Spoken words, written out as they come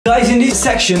Guys, in this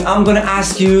section, I'm gonna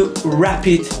ask you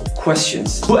rapid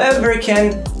questions. Whoever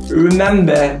can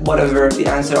remember whatever the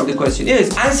answer of the question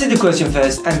is, answer the question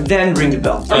first and then ring the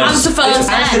bell. Answer first.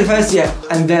 Answer first, yeah,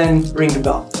 and then ring the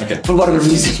bell. Okay. For whatever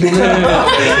reason.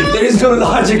 There is no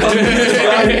logic on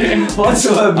this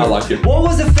whatsoever. I like it. What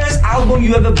was the first album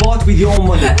you ever bought with your own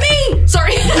money? Me!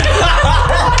 Sorry.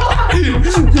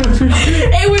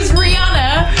 It was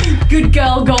Rihanna, Good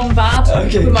Girl Gone Bad,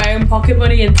 Okay. with my own pocket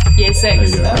money in year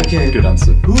 6. Okay. Good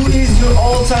answer. Who is your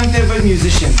all-time favorite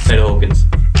musician? Ed Hawkins.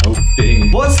 Oh,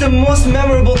 ding. What's the most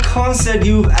memorable concert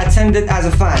you've attended as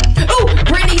a fan? Oh,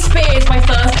 Britney Spears, my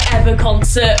first ever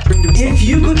concert. If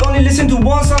you could only listen to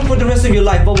one song for the rest of your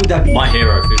life, what would that be? My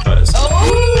hero, Foo Fighters.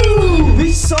 Oh!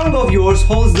 Which song of yours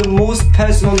holds the most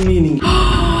personal meaning?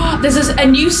 This is a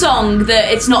new song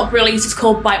that it's not released, it's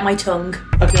called Bite My Tongue.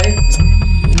 Okay.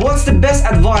 What's the best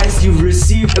advice you've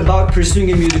received about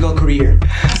pursuing a musical career?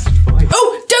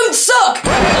 Oh, don't suck!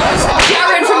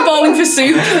 Jared from Bowling for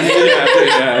Soup.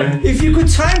 Yeah. If you could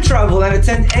time travel and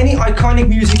attend any iconic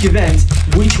music event,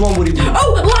 which one would it be?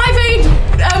 Oh, Live Aid!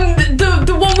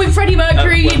 The one with Freddie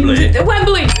Mercury Wembley. and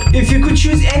Wembley. If you could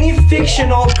choose any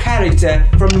fictional character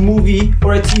from a movie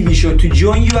or a TV show to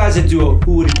join you as a duo,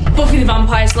 who would it be? Buffy the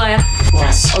Vampire Slayer.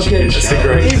 Okay. That's a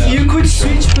great If you could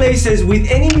switch places with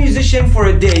any musician for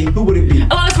a day, who would it be?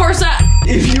 Alanis Morissette.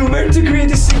 If you were to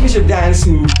create a signature dance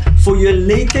move for your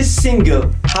latest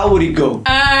single, how would it go?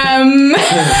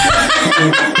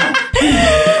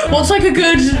 What's like a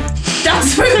good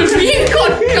dance move? You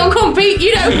can't compete,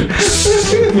 you know.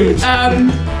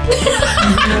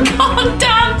 Can't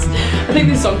dance. I think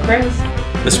this song, Chris.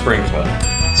 The Sprinkler.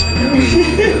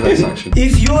 That's actually.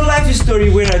 If your life story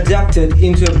were adapted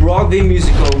into a Broadway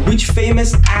musical, which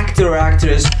famous actor or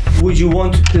actress would you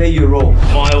want to play your role?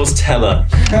 Miles Teller.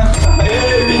 There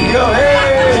you go,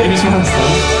 hey! Who's master?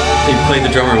 He played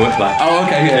the drummer in Whiplash. Oh,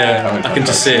 okay, yeah. I can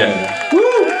just see it.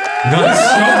 Nice.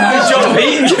 Nice job,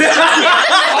 Pete.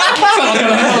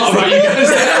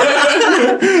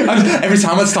 Every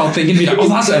time I'd start thinking, be like, oh,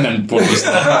 that's it, and then boom, just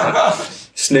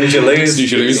Snooze you lose.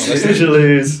 Snooze you lose, honestly. Snooze you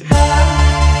lose.